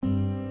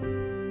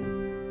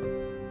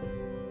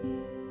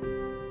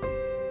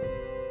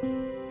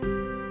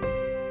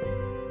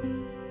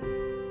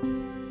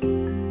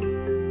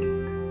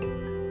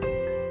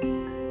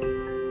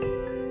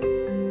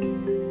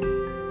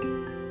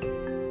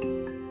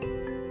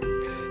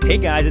Hey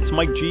guys, it's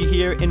Mike G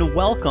here, and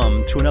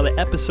welcome to another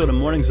episode of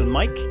Mornings with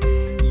Mike,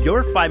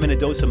 your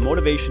 5-minute dose of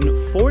motivation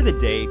for the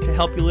day to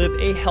help you live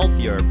a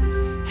healthier,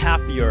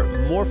 happier,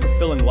 more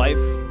fulfilling life.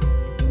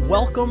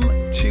 Welcome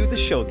to the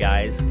show,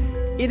 guys.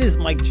 It is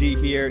Mike G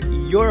here,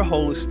 your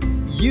host.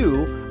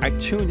 You are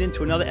tuned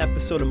into another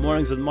episode of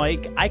Mornings with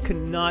Mike. I could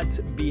not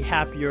be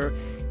happier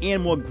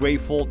and more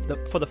grateful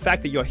for the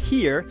fact that you're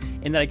here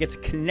and that I get to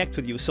connect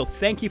with you. So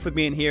thank you for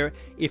being here.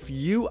 If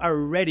you are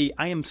ready,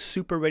 I am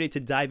super ready to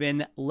dive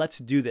in. Let's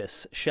do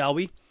this, shall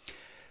we?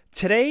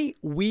 Today,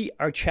 we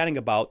are chatting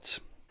about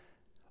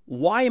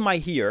why am I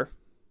here?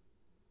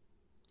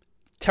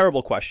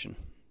 Terrible question.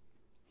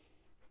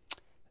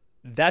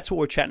 That's what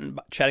we're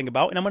chatting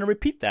about, and I'm going to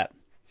repeat that.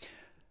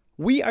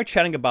 We are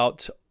chatting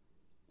about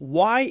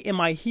why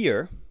am I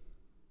here?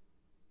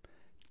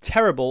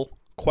 Terrible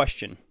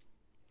question.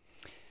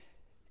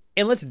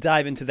 And let's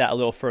dive into that a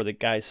little further,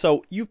 guys.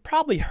 So you've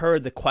probably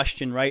heard the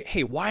question, right?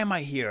 Hey, why am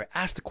I here?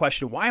 Ask the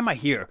question, why am I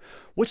here?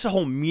 What's the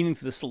whole meaning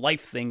to this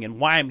life thing and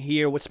why I'm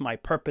here? What's my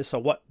purpose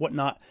or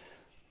whatnot?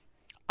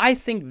 I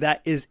think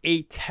that is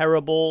a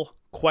terrible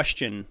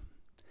question.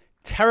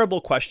 Terrible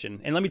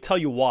question. And let me tell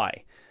you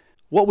why.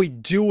 What we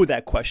do with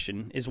that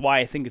question is why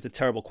I think it's a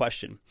terrible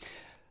question.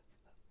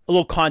 A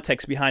little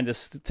context behind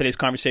today's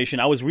conversation.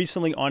 I was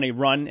recently on a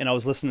run and I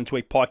was listening to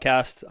a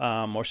podcast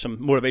or some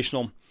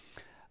motivational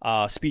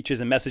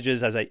speeches and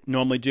messages as I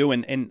normally do,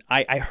 and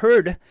I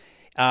heard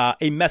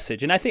a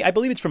message, and I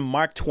believe it's from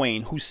Mark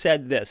Twain, who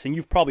said this, and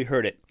you've probably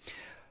heard it.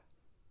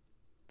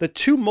 The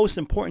two most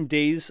important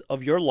days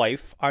of your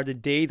life are the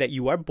day that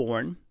you are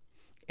born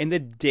and the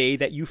day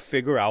that you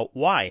figure out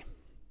why.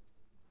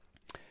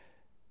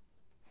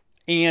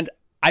 And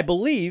I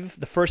believe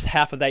the first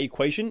half of that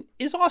equation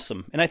is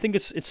awesome, and I think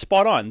it's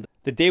spot on.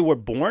 The day we're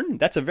born,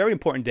 that's a very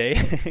important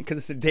day because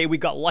it's the day we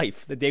got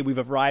life, the day we've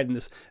arrived in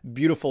this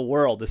beautiful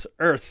world, this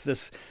earth,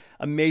 this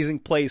amazing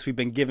place we've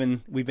been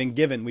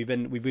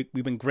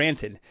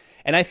granted.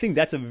 And I think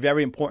that's a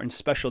very important,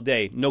 special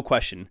day, no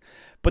question.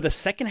 But the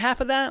second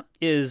half of that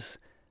is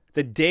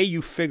the day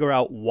you figure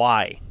out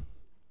why.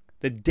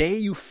 The day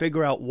you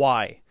figure out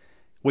why,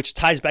 which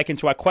ties back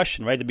into our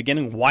question, right? At the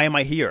beginning, why am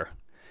I here?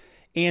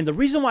 And the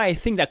reason why I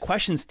think that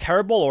question's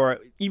terrible,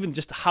 or even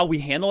just how we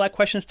handle that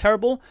question is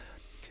terrible,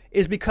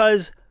 is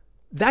because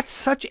that's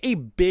such a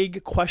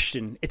big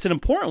question. It's an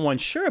important one,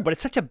 sure, but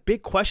it's such a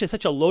big question, it's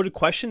such a loaded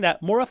question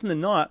that more often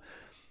than not,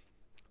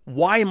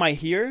 why am I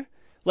here?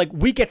 Like,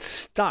 we get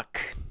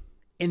stuck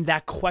in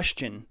that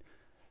question.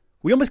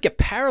 We almost get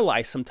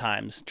paralyzed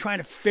sometimes trying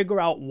to figure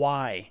out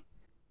why.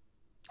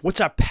 What's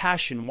our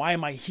passion? Why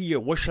am I here?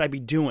 What should I be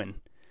doing?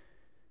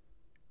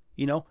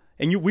 You know?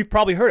 And we've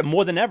probably heard it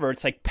more than ever.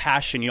 It's like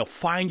passion,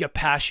 find your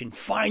passion,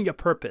 find your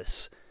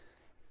purpose.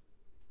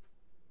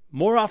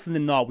 More often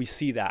than not, we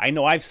see that. I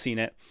know I've seen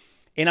it.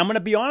 And I'm going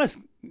to be honest,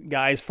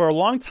 guys, for a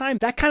long time,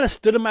 that kind of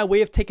stood in my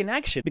way of taking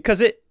action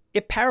because it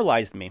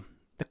paralyzed me.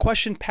 The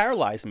question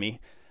paralyzed me.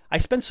 I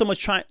spent so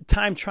much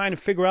time trying to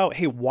figure out,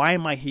 hey, why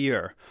am I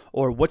here?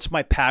 Or what's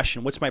my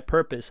passion? What's my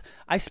purpose?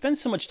 I spent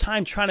so much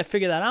time trying to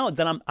figure that out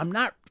that I'm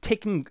not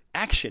taking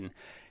action.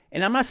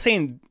 And I'm not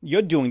saying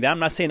you're doing that. I'm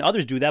not saying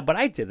others do that, but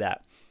I did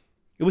that.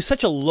 It was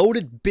such a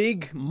loaded,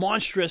 big,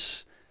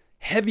 monstrous,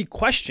 heavy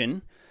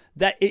question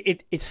that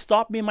it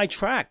stopped me in my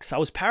tracks. I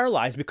was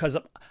paralyzed because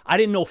I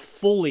didn't know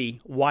fully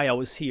why I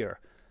was here.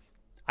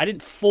 I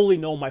didn't fully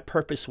know what my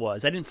purpose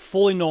was. I didn't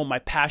fully know what my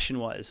passion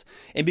was.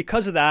 And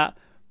because of that,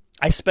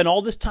 I spent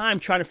all this time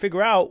trying to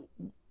figure out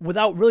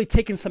without really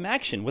taking some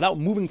action, without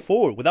moving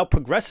forward, without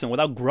progressing,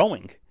 without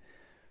growing.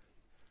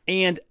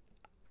 And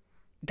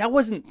that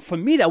wasn't, for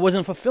me, that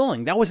wasn't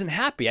fulfilling. That wasn't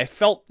happy. I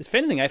felt, if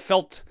anything, I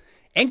felt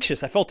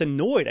anxious. I felt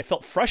annoyed. I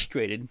felt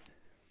frustrated.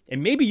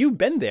 And maybe you've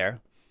been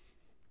there,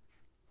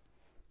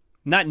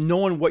 not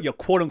knowing what your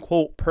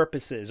quote-unquote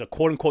purpose is or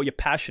quote-unquote your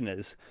passion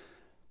is.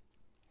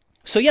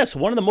 So yes,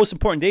 one of the most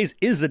important days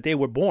is the day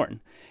we're born.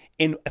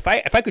 And if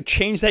I could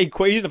change that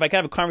equation, if I could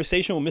have a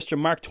conversation with Mr.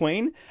 Mark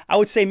Twain, I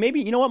would say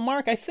maybe, you know what,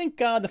 Mark, I think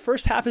the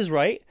first half is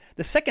right.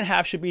 The second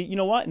half should be, you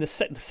know what, and the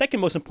second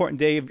most important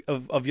day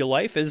of your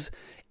life is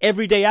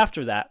every day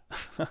after that.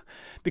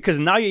 Because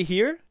now you're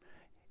here.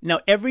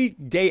 Now every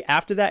day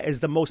after that is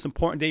the most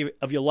important day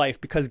of your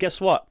life because guess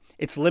what?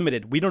 It's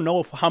limited. We don't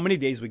know how many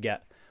days we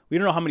get. We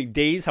don't know how many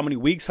days, how many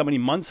weeks, how many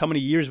months, how many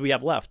years we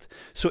have left.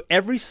 So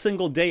every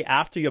single day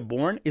after you're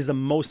born is the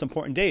most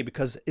important day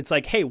because it's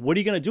like, hey, what are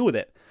you going to do with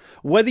it?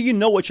 Whether you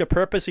know what your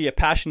purpose or your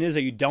passion is or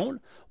you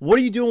don't, what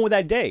are you doing with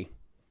that day?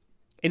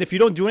 And if you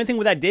don't do anything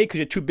with that day because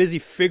you're too busy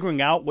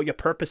figuring out what your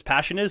purpose,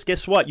 passion is,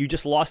 guess what? You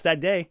just lost that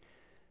day.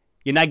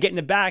 You're not getting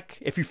it back.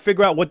 If you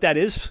figure out what that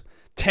is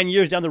 10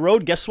 years down the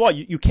road, guess what?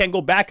 You can't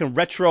go back and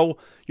retro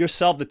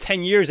yourself the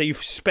 10 years that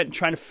you've spent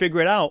trying to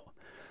figure it out.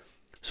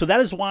 So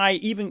that is why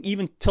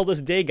even till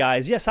this day,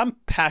 guys, yes, I'm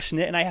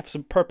passionate and I have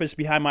some purpose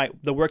behind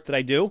the work that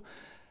I do.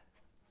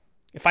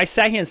 If I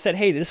sat here and said,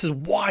 hey, this is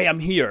why I'm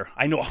here,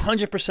 I know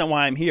 100%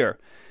 why I'm here,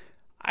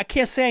 I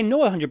can't say I know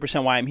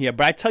 100% why I'm here,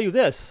 but I tell you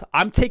this,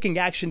 I'm taking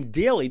action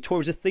daily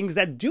towards the things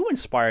that do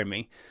inspire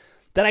me.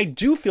 that I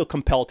do feel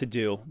compelled to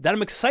do, that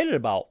I'm excited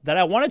about, that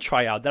I want to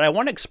try out, that I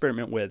want to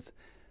experiment with.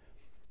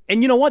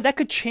 And you know what? That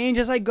could change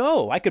as I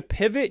go. I could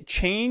pivot,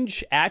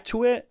 change, add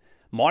to it,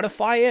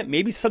 modify it,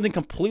 maybe something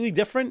completely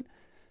different.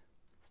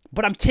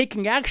 But I'm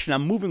taking action.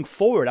 I'm moving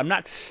forward. I'm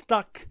not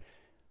stuck.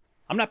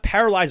 I'm not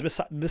paralyzed with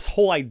this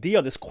whole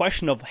idea, this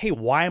question of, hey,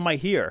 why am I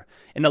here?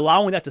 And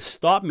allowing that to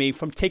stop me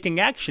from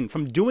taking action,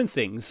 from doing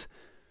things.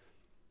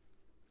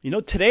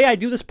 Today I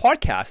do this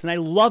podcast and I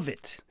love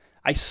it.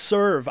 I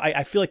serve.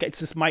 I feel like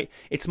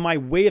it's my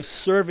way of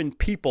serving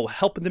people,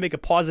 helping to make a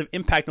positive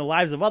impact in the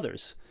lives of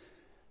others.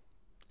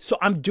 So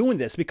I'm doing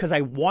this because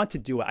I want to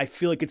do it. I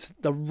feel like it's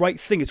the right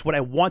thing. It's what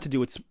I want to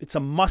do. It's a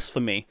must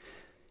for me.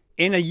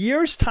 In a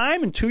year's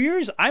time, in 2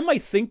 years, I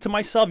might think to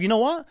myself, you know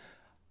what?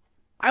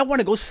 I want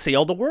to go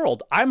sail the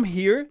world. I'm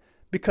here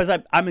because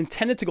I'm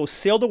intended to go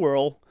sail the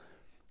world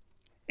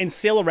and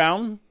sail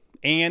around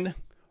and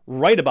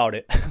write about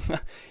it.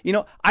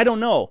 I don't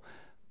know.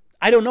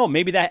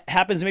 Maybe that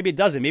happens. Maybe it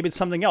doesn't. Maybe it's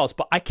something else.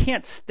 But I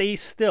can't stay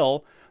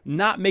still,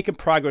 not making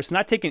progress,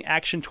 not taking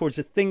action towards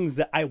the things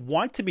that I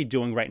want to be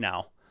doing right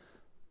now.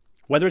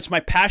 Whether it's my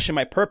passion,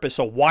 my purpose,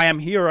 or why I'm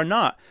here or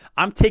not,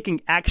 I'm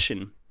taking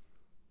action.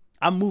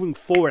 I'm moving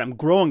forward. I'm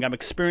growing. I'm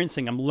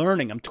experiencing. I'm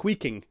learning. I'm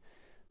tweaking.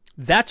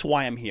 That's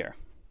why I'm here.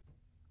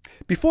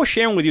 Before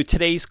sharing with you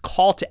today's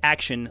call to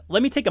action,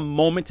 let me take a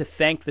moment to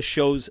thank the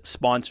show's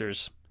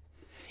sponsors.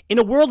 In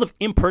a world of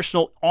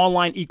impersonal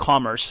online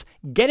e-commerce,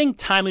 getting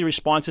timely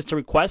responses to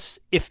requests,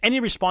 if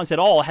any response at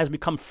all, has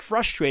become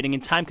frustrating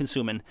and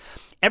time-consuming.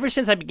 Ever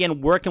since I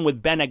began working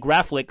with Ben at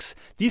Graphlix,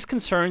 these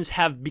concerns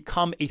have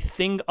become a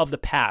thing of the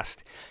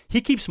past. He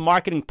keeps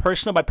marketing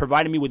personal by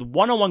providing me with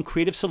one-on-one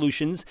creative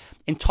solutions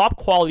and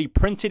top-quality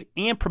printed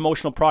and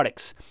promotional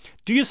products.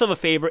 Do yourself a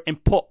favor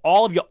and put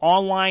all of your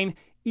online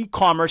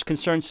e-commerce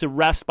concerns to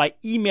rest by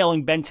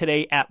emailing Ben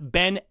today at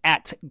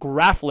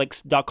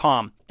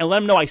ben@graphlix.com and let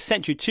him know I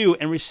sent you to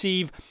and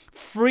receive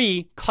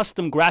free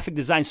custom graphic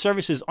design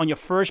services on your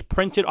first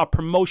printed or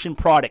promotion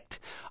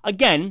product.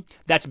 Again,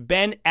 that's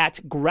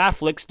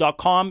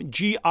ben@graphlix.com,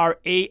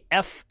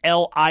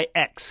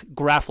 Graflix,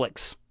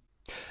 Graphlix.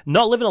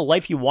 Not living a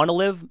life you want to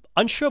live?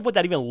 Unsure of what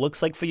that even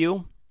looks like for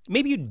you?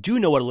 Maybe you do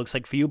know what it looks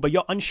like for you, but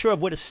you're unsure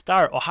of where to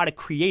start or how to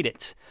create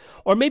it.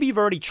 Or maybe you've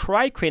already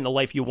tried creating the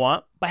life you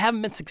want, but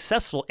haven't been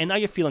successful, and now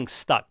you're feeling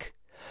stuck.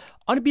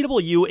 Unbeatable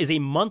You is a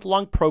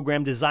month-long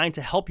program designed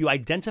to help you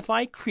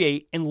identify,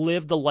 create, and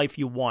live the life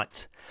you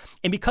want.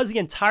 And because the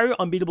entire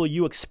Unbeatable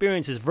You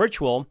experience is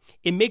virtual,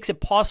 it makes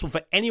it possible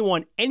for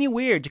anyone,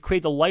 anywhere, to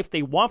create the life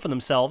they want for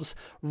themselves,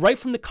 right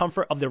from the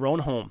comfort of their own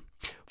home.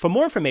 For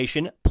more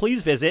information,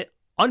 please visit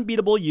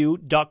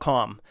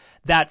unbeatableu.com.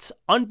 That's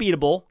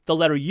unbeatable, the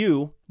letter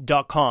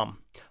U.com.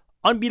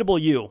 Unbeatable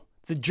You,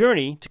 the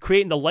journey to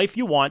creating the life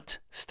you want,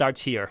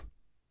 starts here.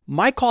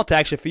 My call to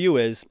action for you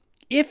is,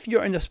 if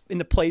you're in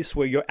the place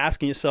where you're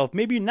asking yourself,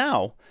 maybe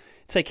now,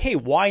 it's like, hey,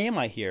 why am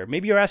I here?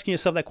 Maybe you're asking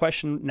yourself that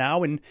question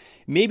now, and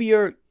maybe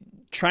you're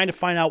trying to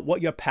find out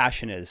what your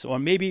passion is, or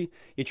maybe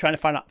you're trying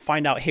to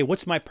find out, hey,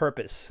 what's my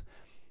purpose?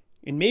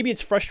 And maybe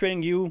it's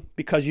frustrating you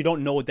because you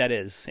don't know what that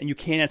is and you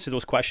can't answer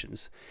those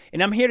questions.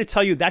 And I'm here to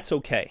tell you that's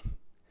okay.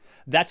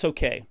 That's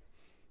okay.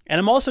 And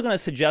I'm also going to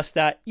suggest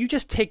that you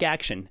just take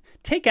action.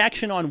 Take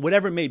action on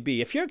whatever it may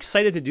be. If you're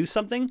excited to do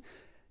something,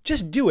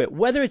 just do it.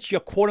 Whether it's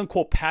your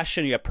quote-unquote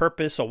passion or your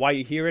purpose or why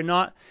you're here or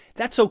not,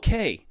 that's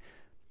okay.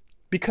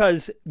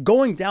 Because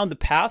going down the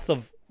path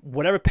of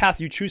whatever path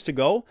you choose to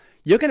go,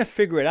 you're going to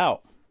figure it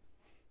out.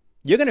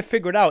 You're going to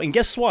figure it out. And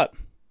guess what?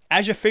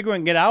 As you're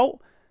figuring it out,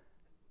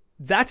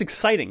 that's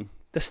exciting.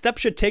 The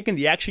steps you're taking,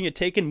 the action you're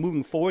taking,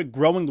 moving forward,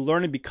 growing,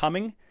 learning,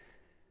 becoming,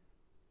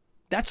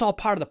 that's all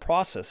part of the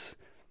process.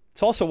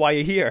 It's also why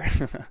you're here.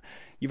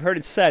 You've heard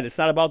it said, it's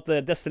not about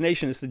the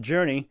destination, it's the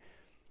journey.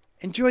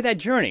 Enjoy that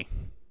journey.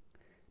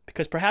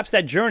 Because perhaps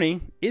that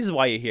journey is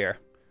why you're here.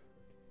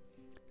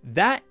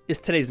 That is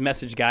today's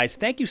message, guys.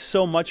 Thank you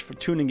so much for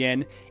tuning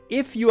in.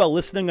 If you are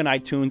listening on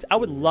iTunes, I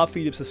would love for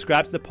you to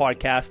subscribe to the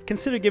podcast.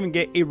 Consider giving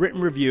it a written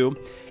review,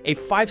 a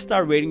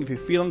 5-star rating if you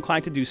feel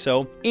inclined to do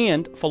so.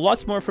 And for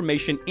lots more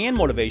information and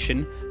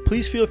motivation,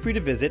 please feel free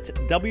to visit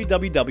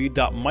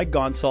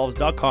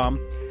www.mikegonsalves.com.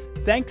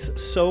 Thanks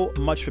so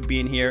much for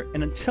being here.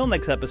 And until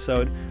next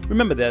episode,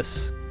 remember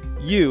this,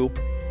 you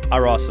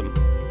are awesome.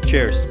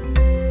 Cheers.